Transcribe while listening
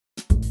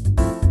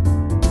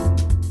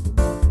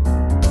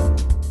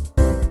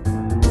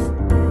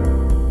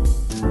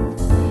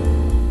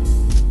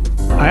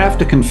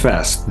to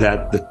confess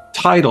that the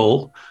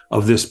title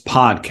of this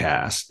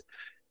podcast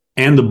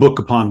and the book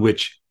upon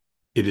which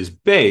it is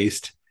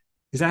based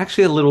is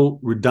actually a little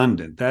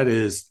redundant. That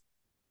is,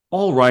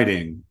 all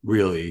writing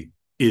really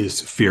is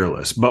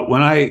fearless. But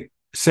when I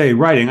say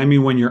writing, I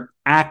mean when you're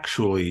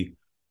actually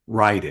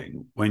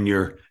writing, when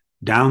you're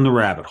down the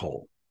rabbit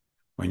hole,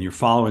 when you're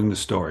following the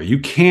story. You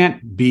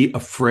can't be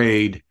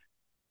afraid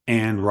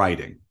and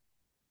writing.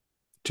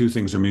 Two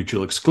things are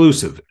mutually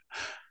exclusive.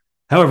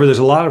 However, there's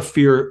a lot of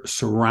fear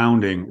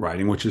surrounding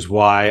writing, which is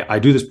why I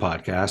do this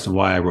podcast and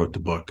why I wrote the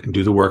book and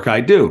do the work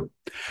I do.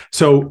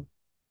 So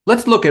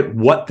let's look at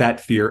what that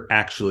fear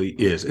actually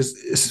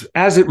is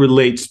as it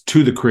relates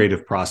to the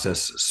creative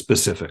process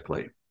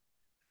specifically.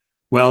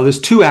 Well, there's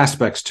two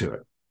aspects to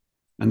it.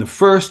 And the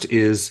first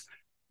is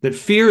that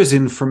fear is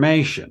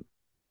information.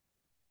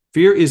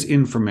 Fear is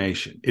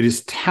information. It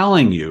is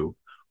telling you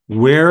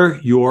where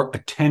your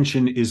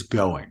attention is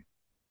going.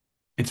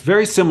 It's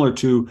very similar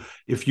to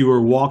if you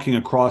were walking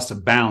across a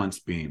balance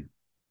beam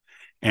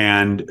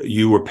and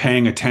you were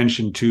paying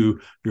attention to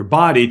your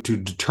body to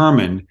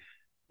determine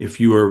if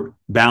you are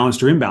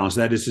balanced or imbalanced.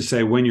 That is to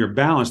say, when you're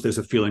balanced, there's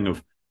a feeling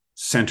of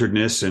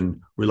centeredness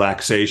and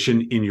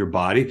relaxation in your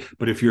body.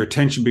 But if your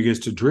attention begins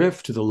to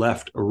drift to the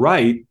left or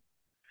right,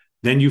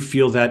 then you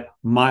feel that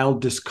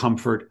mild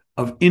discomfort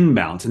of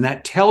imbalance. And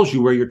that tells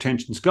you where your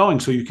attention is going,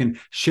 so you can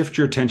shift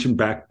your attention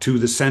back to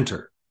the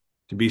center,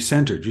 to be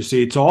centered. You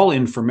see, it's all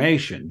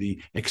information,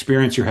 the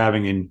experience you're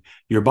having in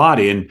your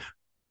body.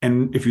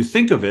 And if you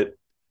think of it,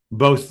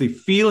 both the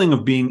feeling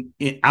of being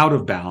out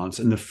of balance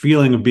and the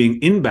feeling of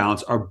being in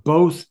balance are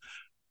both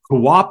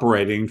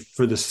cooperating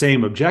for the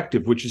same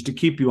objective, which is to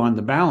keep you on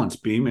the balance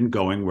beam and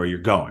going where you're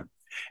going.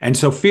 And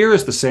so fear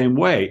is the same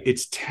way.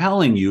 It's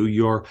telling you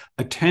your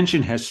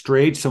attention has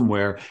strayed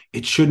somewhere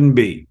it shouldn't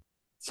be.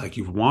 It's like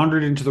you've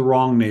wandered into the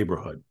wrong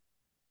neighborhood.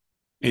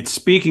 It's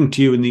speaking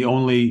to you in the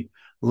only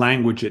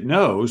language it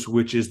knows,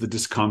 which is the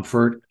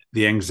discomfort,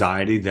 the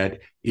anxiety that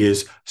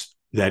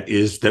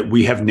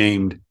we have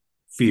named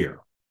fear.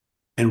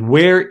 And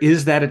where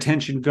is that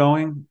attention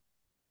going?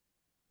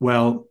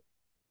 Well,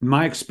 in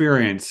my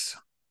experience,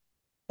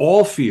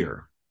 all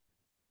fear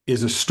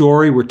is a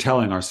story we're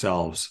telling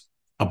ourselves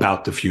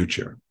about the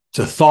future. It's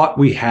a thought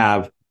we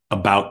have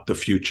about the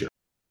future.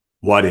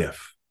 What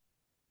if?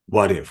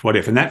 What if? What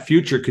if? And that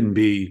future can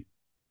be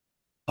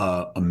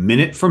a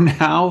minute from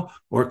now,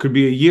 or it could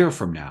be a year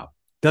from now.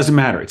 Doesn't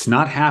matter. It's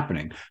not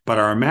happening. But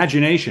our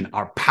imagination,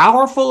 our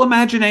powerful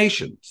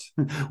imaginations,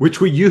 which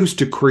we use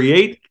to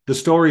create the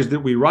stories that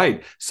we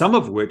write, some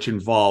of which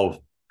involve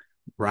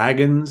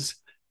dragons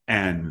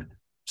and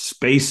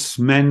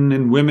spacemen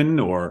and women,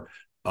 or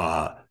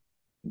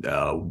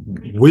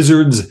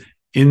wizards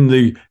in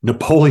the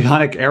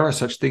Napoleonic era.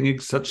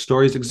 Such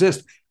stories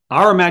exist.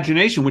 Our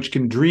imagination, which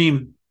can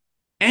dream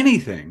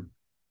anything,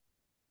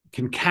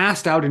 can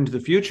cast out into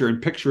the future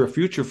and picture a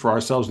future for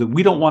ourselves that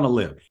we don't want to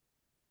live.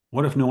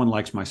 What if no one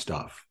likes my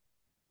stuff?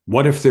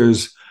 What if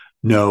there's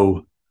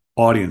no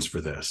audience for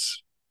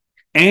this?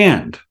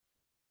 And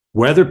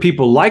whether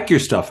people like your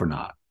stuff or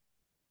not,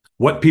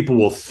 what people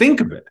will think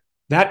of it,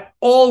 that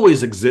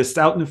always exists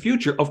out in the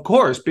future, of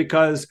course,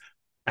 because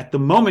at the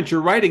moment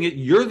you're writing it,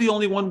 you're the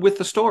only one with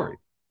the story.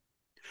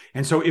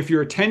 And so if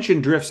your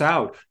attention drifts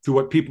out to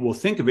what people will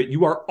think of it,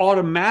 you are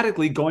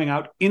automatically going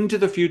out into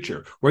the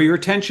future where your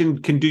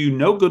attention can do you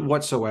no good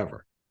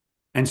whatsoever.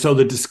 And so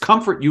the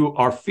discomfort you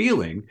are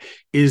feeling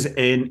is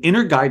an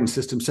inner guidance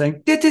system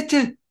saying,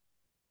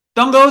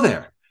 don't go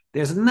there.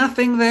 There's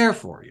nothing there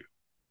for you.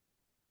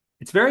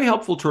 It's very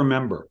helpful to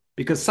remember,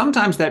 because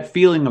sometimes that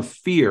feeling of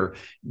fear,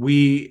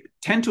 we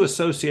tend to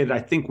associate it, I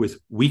think, with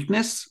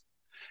weakness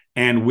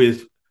and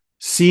with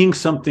seeing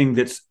something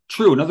that's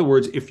true. In other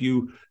words, if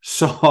you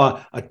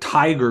saw a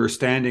tiger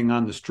standing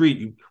on the street,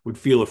 you would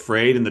feel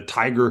afraid, and the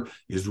tiger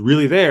is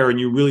really there, and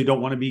you really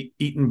don't want to be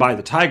eaten by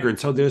the tiger. And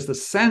so there's the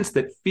sense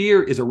that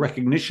fear is a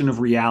recognition of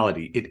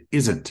reality. It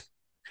isn't.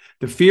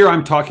 The fear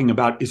I'm talking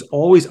about is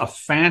always a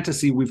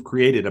fantasy we've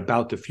created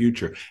about the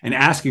future, and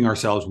asking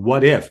ourselves,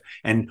 what if,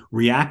 and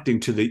reacting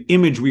to the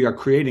image we are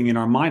creating in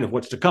our mind of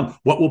what's to come.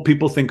 What will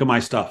people think of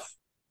my stuff?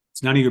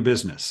 It's none of your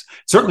business.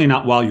 Certainly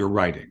not while you're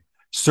writing.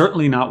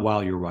 Certainly not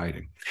while you're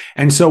writing.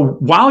 And so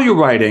while you're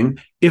writing,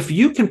 if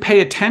you can pay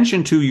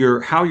attention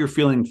to how you're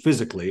feeling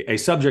physically, a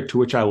subject to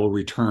which I will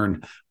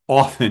return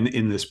often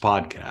in this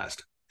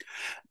podcast,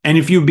 and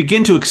if you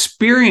begin to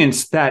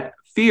experience that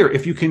fear,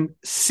 if you can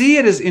see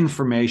it as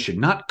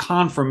information, not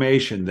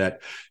confirmation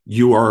that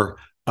you are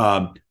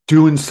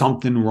doing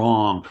something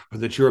wrong or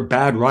that you're a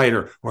bad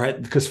writer, or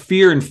because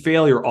fear and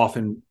failure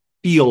often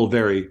feel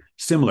very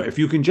similar. If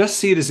you can just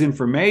see it as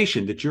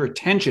information that your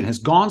attention has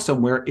gone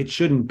somewhere it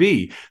shouldn't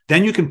be,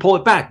 then you can pull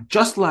it back.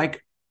 Just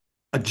like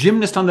a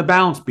gymnast on the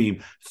balance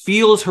beam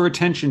feels her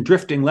attention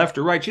drifting left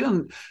or right. She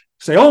doesn't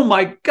say, oh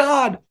my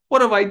God,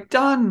 what have I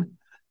done?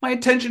 My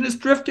attention has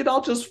drifted.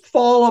 I'll just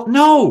fall off.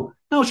 No,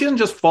 she doesn't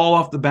just fall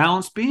off the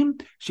balance beam.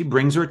 She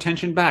brings her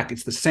attention back.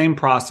 It's the same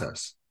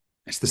process.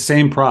 It's the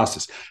same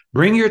process.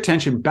 Bring your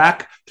attention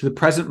back to the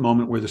present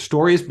moment where the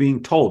story is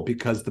being told,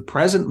 because the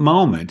present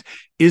moment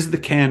is the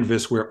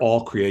canvas where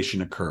all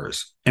creation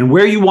occurs and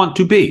where you want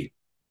to be.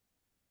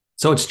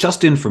 So it's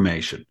just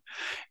information.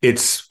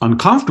 It's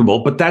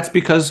uncomfortable, but that's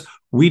because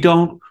we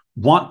don't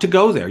want to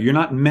go there. You're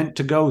not meant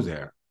to go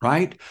there,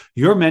 right?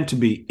 You're meant to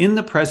be in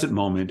the present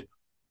moment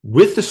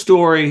with the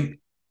story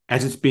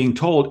as it's being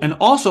told, and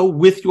also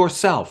with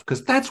yourself,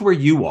 because that's where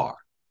you are.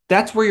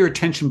 That's where your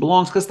attention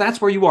belongs, because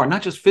that's where you are,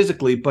 not just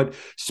physically, but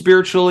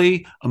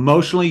spiritually,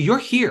 emotionally. You're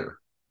here.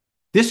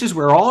 This is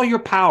where all your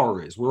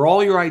power is, where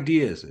all your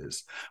ideas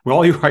is, where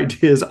all your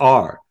ideas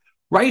are.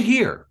 Right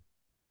here.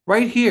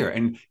 Right here.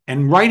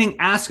 And writing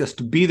asks us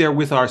to be there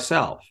with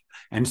ourselves.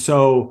 And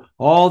so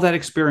all that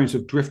experience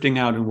of drifting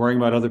out and worrying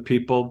about other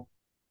people,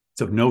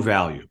 it's of no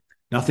value.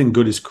 Nothing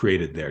good is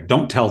created there.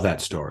 Don't tell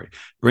that story.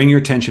 Bring your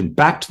attention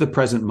back to the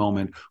present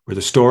moment where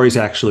the stories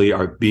actually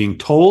are being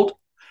told,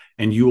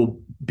 and you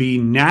will be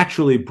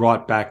naturally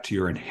brought back to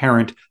your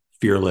inherent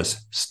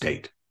fearless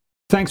state.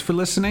 Thanks for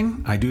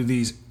listening. I do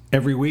these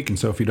every week, and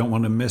so if you don't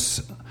want to miss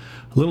a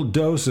little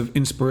dose of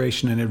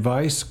inspiration and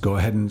advice, go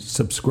ahead and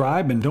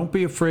subscribe, and don't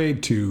be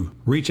afraid to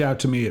reach out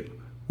to me at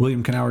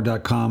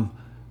williamknauer.com.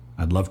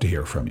 I'd love to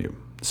hear from you.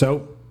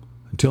 So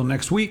until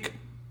next week,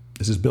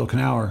 this is Bill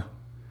Knauer.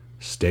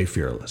 Stay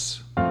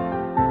fearless.